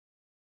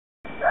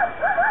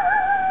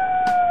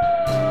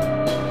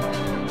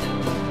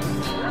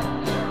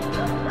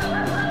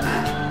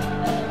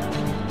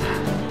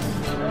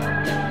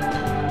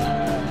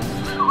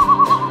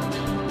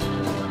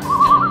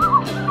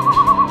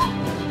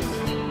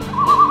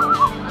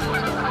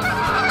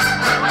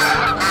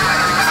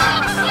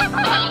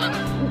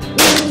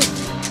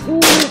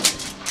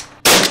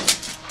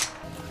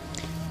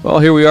Well,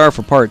 here we are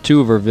for part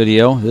 2 of our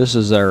video. This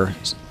is our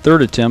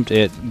third attempt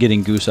at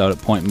getting goose out at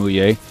Point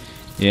Mouillet.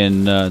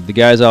 And the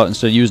guys out,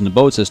 instead of using the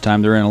boats this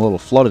time, they're in a little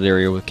flooded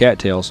area with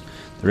cattails.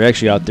 They're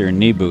actually out there in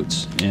knee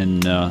boots.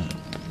 And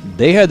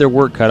they had their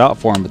work cut out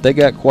for them, but they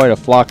got quite a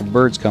flock of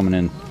birds coming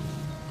in.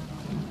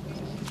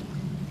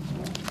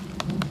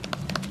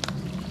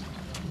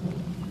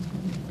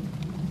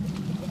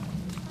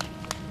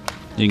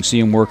 You can see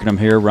them working them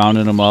here,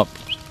 rounding them up.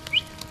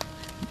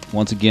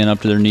 Once again, up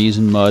to their knees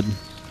in mud.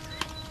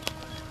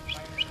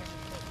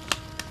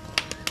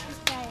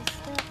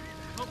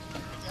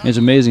 It's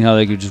amazing how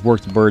they could just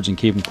work the birds and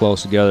keep them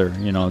close together.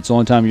 You know, it's the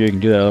only time you can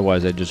do that,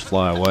 otherwise they'd just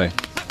fly away.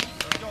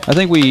 I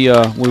think we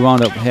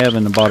wound up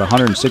having about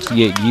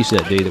 168 geese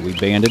that day that we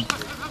banded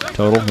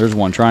total. There's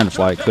one trying to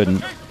fly, it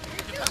couldn't.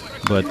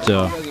 But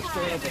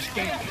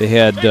they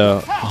had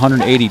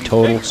 180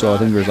 total, so I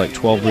think there was like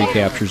 12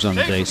 recaptures on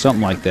the day,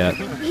 something like that.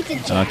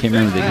 I can't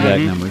remember the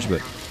exact numbers,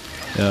 but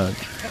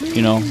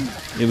you know,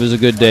 it was a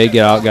good day.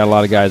 Get out, got a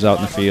lot of guys out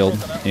in the field,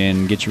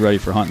 and get you ready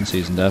for hunting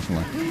season,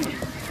 definitely.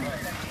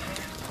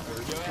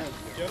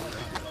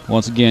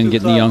 Once again,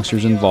 getting the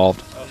youngsters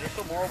involved.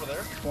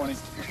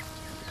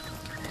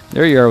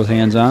 There you are with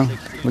hands on.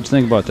 What'd you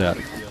think about that?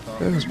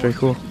 That was pretty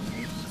cool.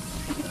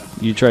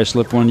 You try to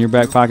slip one in your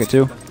back pocket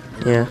too?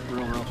 Yeah.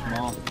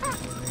 I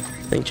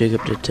think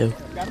Jacob did too.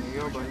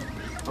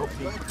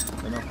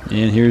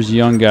 And here's the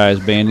young guys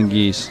banding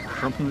geese.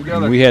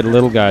 And we had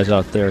little guys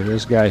out there.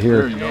 This guy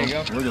here,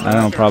 I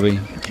don't know, probably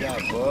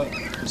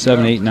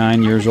 7, 8,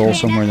 9 years old,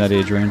 somewhere in that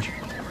age range.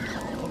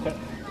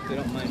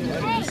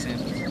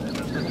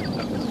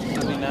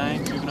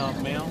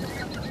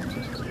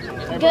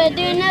 Gonna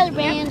do another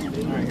band.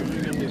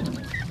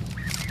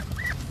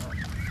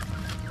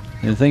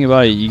 And the thing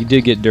about it, you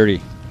did get dirty.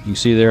 You can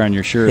see there on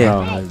your shirt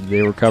how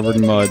they were covered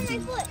in mud.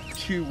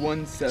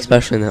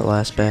 Especially in that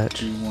last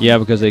batch. Yeah,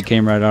 because they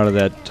came right out of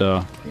that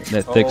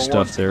that thick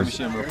stuff there.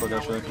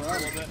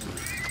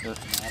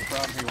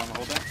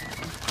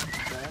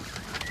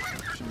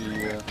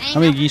 How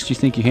many geese do you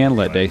think you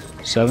handled that day?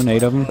 7,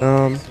 8 of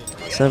them?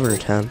 7 or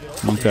 10.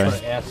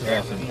 Okay.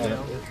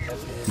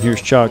 And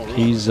here's Chuck.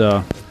 He's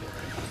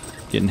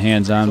getting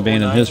hands-on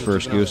banding his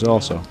first goose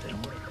also.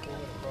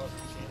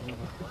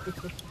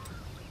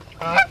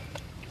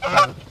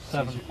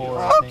 7-4,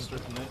 I think.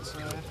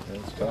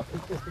 That's tough.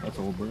 That's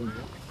old bird.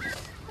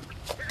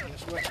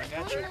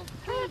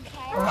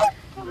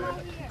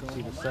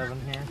 See the 7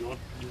 here?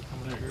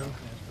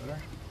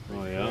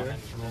 Oh yeah.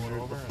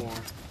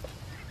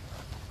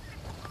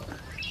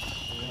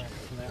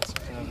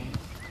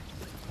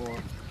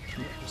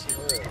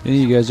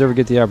 Any of you guys ever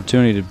get the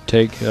opportunity to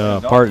take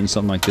part in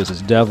something like this,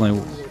 it's definitely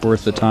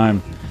worth the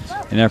time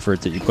and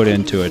effort that you put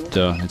into it.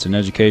 It's an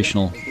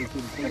educational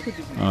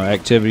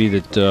activity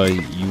that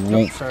you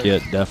won't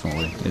forget,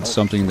 definitely. It's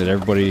something that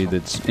everybody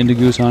that's into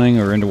goose hunting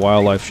or into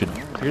wildlife should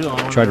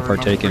try to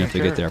partake in if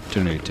they get the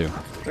opportunity to.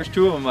 There's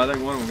 2 of them. I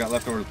think one of them got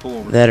left over to pull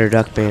over. That or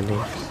duck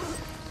banding.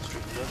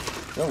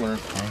 They'll learn.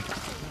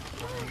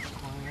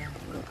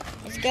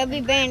 It's gonna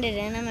be banded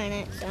in a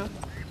minute, so.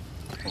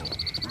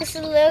 This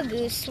is a little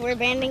goose. We're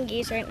banding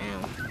geese right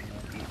now.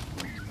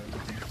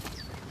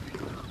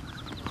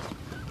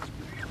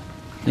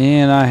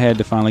 And I had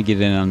to finally get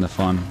in on the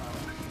fun.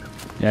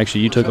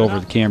 Actually, you took over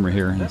the camera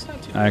here.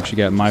 I actually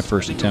got my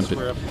first attempt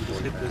at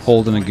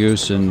holding a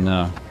goose and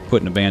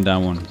putting a band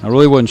on one. I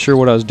really wasn't sure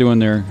what I was doing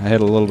there. I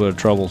had a little bit of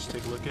trouble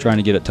trying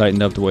to get it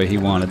tightened up the way he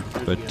wanted.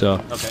 But,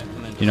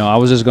 you know, I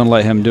was just going to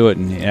let him do it.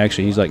 And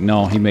he's like,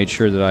 no, he made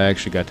sure that I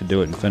actually got to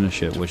do it and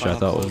finish it, which I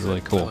thought was really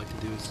cool.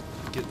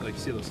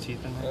 See those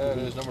teeth in there?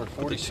 That is number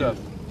 47.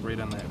 Right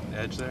on that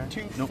edge there?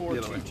 Nope, the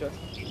other way.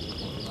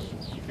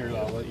 Here,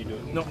 I'll let you do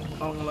it. No, I'm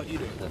going to let you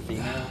do it. The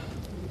female?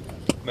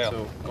 Male.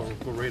 So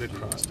go right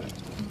across there.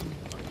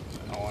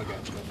 Oh, I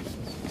got you.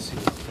 See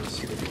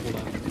the hold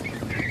on.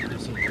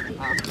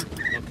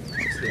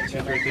 See the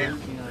tooth right there?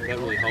 That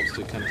really helps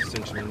to kind of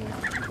cinch it in there.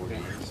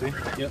 Okay. See?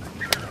 Yep.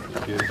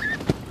 Good.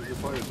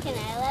 Can I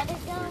let it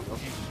go?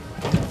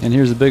 And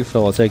here's the big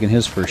fella taking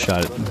his first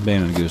shot at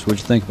banding a goose. What'd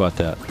you think about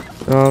that?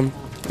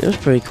 It was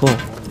pretty cool.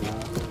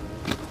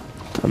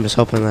 I'm just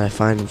hoping that I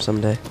find him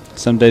someday.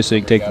 Someday so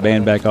you can take the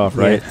band back off,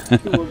 right?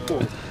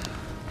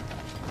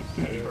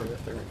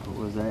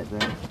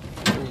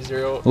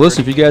 Well,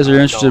 listen, if you guys are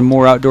interested in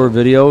more outdoor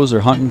videos or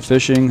hunting,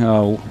 fishing,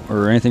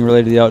 or anything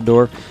related to the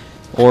outdoor,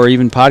 or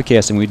even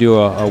podcasting, we do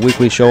a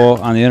weekly show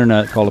on the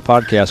internet called a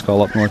podcast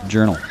called Up North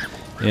Journal.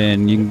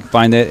 And you can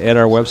find that at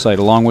our website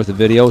along with the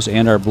videos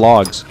and our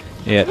blogs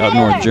at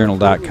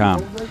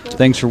upnorthjournal.com.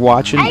 Thanks for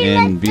watching,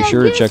 and be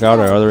sure to check out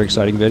our other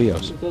exciting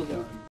videos.